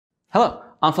Hello,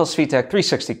 I'm Svitek,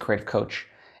 360 Creative Coach,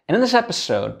 and in this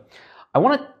episode, I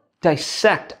want to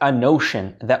dissect a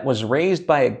notion that was raised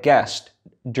by a guest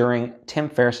during Tim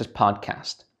Ferriss's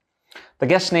podcast. The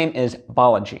guest's name is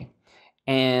Balaji,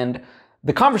 and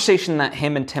the conversation that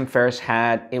him and Tim Ferriss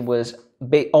had, it was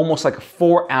almost like a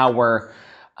 4-hour,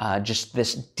 just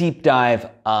this deep dive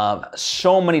of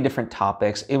so many different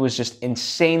topics. It was just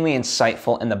insanely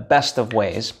insightful in the best of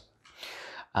ways.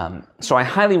 So I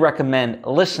highly recommend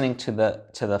listening to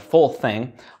the full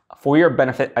thing. For your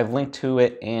benefit, I've linked to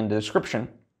it in the description.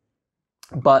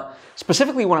 But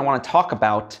specifically what I want to talk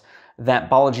about that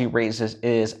Balaji raises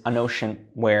is a notion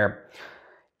where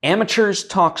amateurs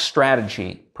talk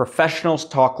strategy, professionals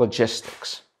talk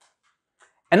logistics.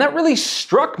 And that really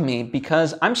struck me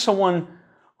because I'm someone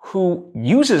who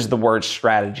uses the word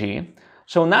strategy.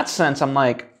 So in that sense, I'm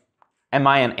like, am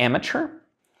I an amateur?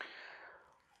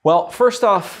 Well, first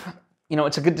off,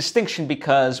 it's a good distinction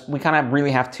because we kind of really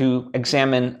have to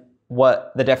examine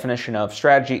what the definition of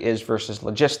strategy is versus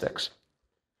logistics.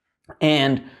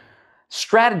 And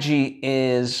strategy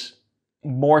is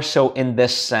more so in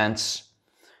this sense,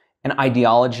 an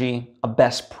ideology, a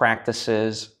best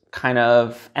practices, kind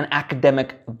of an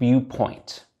academic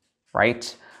viewpoint,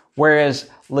 right?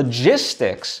 Whereas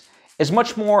logistics is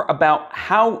much more about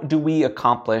how do we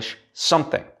accomplish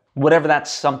something, whatever that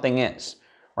something is.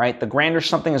 Right? The grander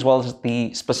something as well as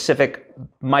the specific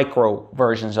micro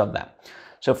versions of that.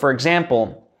 So for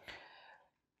example,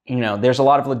 there's a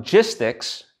lot of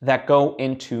logistics that go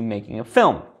into making a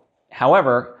film.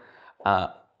 However,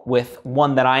 with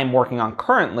one that I'm working on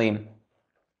currently,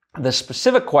 the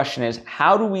specific question is,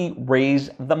 how do we raise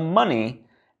the money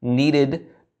needed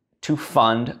to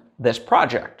fund this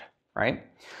project, right?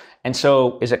 And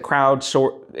so is it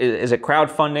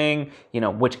crowdfunding?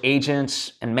 Which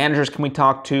agents and managers can we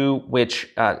talk to?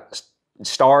 Which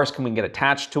stars can we get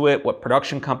attached to it? What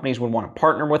production companies would want to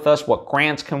partner with us? What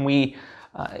grants can we,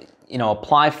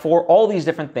 apply for? All these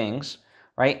different things,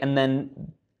 right? And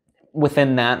then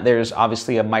within that, there's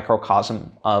obviously a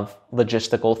microcosm of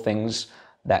logistical things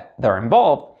that are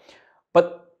involved.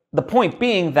 But the point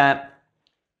being that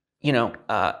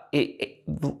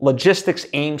logistics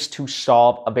aims to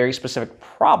solve a very specific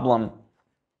problem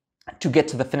to get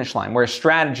to the finish line, whereas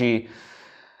strategy,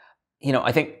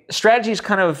 I think strategy is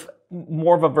kind of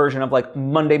more of a version of like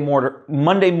Monday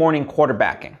morning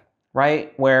quarterbacking,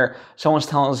 right? Where someone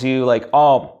tells you like,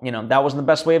 oh, that wasn't the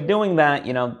best way of doing that.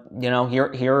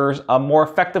 Here's a more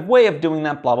effective way of doing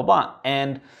that, blah, blah, blah.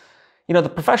 And, the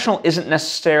professional isn't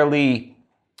necessarily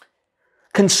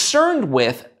concerned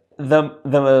with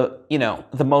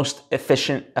the most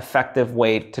efficient, effective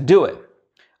way to do it.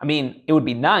 I mean, it would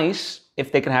be nice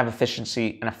if they could have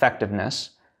efficiency and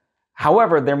effectiveness.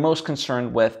 However, they're most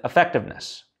concerned with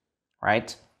effectiveness,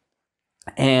 right?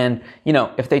 And,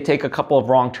 if they take a couple of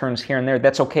wrong turns here and there,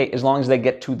 that's okay as long as they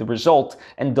get to the result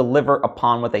and deliver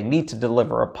upon what they need to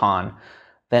deliver upon,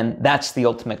 then that's the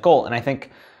ultimate goal. And I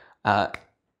think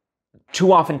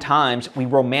too often times we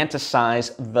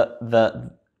romanticize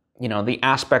the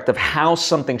aspect of how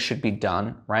something should be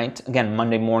done, right? Again,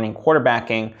 Monday morning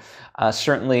quarterbacking,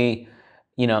 certainly,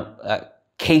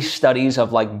 case studies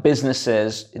of like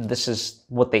businesses, this is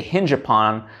what they hinge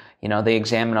upon. They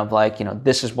examine of like,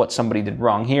 this is what somebody did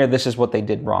wrong here, this is what they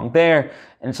did wrong there.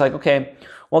 And it's like, okay,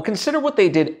 well, consider what they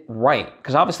did right,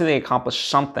 because obviously they accomplished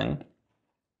something.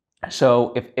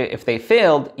 So if they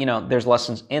failed, there's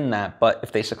lessons in that. But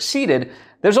if they succeeded,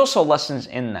 there's also lessons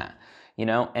in that,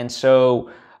 and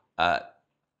so,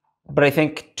 but I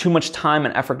think too much time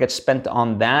and effort gets spent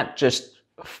on that just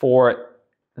for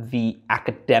the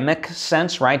academic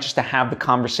sense, right? Just to have the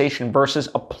conversation versus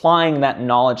applying that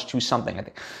knowledge to something. I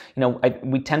think,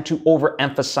 we tend to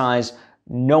overemphasize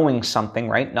knowing something,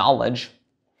 right? Knowledge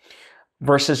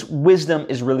versus wisdom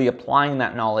is really applying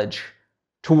that knowledge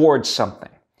towards something.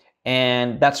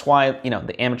 And that's why,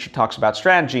 the amateur talks about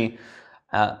strategy,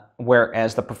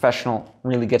 whereas the professional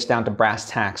really gets down to brass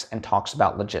tacks and talks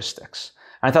about logistics.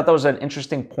 And I thought that was an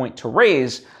interesting point to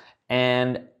raise.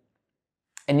 And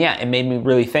yeah, it made me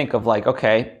really think of like,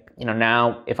 okay,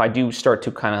 now if I do start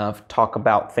to kind of talk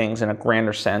about things in a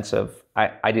grander sense of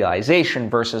idealization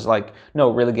versus like,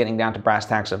 no, really getting down to brass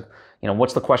tacks of,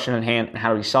 what's the question in hand and how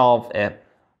do we solve it,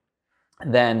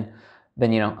 then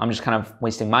I'm just kind of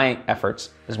wasting my efforts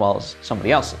as well as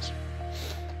somebody else's.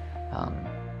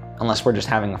 Unless we're just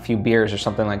having a few beers or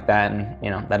something like that,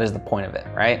 and that is the point of it,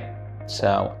 right?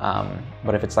 So,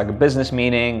 but if it's like a business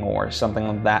meeting or something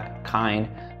of that kind,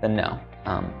 then no,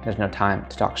 there's no time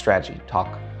to talk strategy,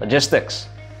 talk logistics.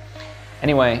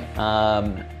 Anyway,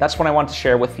 that's what I wanted to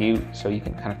share with you, so you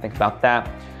can kind of think about that.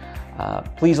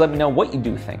 Please let me know what you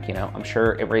do think. I'm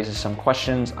sure it raises some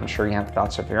questions. I'm sure you have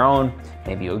thoughts of your own.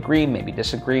 Maybe you agree, maybe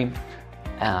disagree,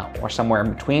 or somewhere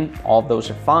in between. All of those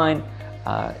are fine.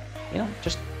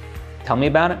 Just tell me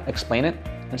about it, explain it,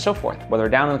 and so forth, whether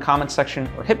down in the comments section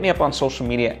or hit me up on social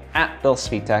media at Bill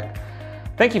Svitek.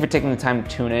 Thank you for taking the time to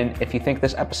tune in. If you think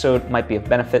this episode might be of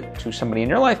benefit to somebody in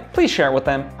your life, please share it with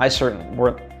them. I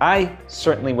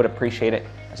certainly would appreciate it,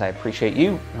 as I appreciate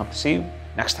you, and hope to see you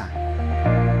next time.